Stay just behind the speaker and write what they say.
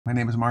My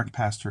name is Mark,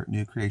 pastor at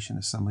New Creation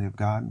Assembly of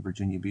God in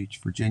Virginia Beach,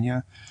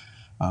 Virginia.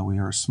 We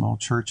are a small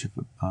church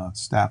of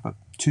staff of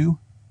 2,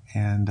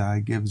 and I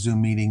give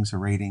Zoom meetings a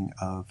rating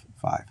of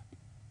 5.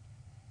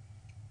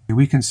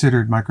 We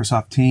considered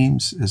Microsoft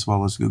Teams as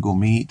well as Google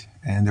Meet,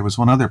 and there was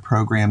one other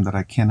program that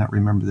I cannot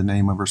remember the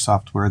name of, or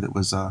software, that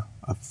was a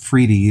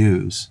free to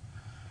use,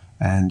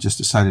 and just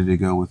decided to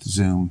go with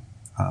Zoom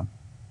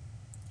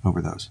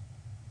over those.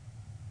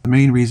 The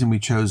main reason we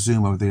chose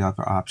Zoom over the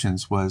other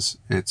options was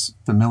its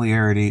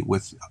familiarity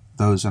with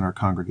those in our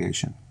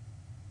congregation.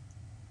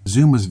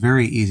 Zoom was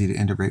very easy to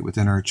integrate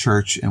within our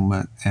church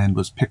and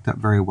was picked up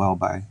very well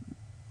by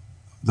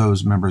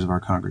those members of our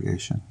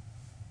congregation.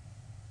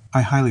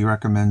 I highly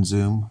recommend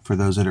Zoom for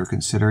those that are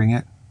considering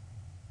it.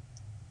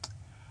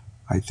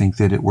 I think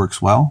that it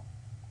works well.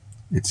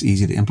 It's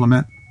easy to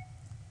implement,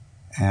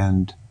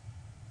 and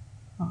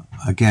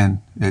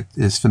again, it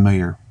is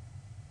familiar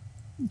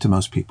to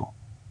most people.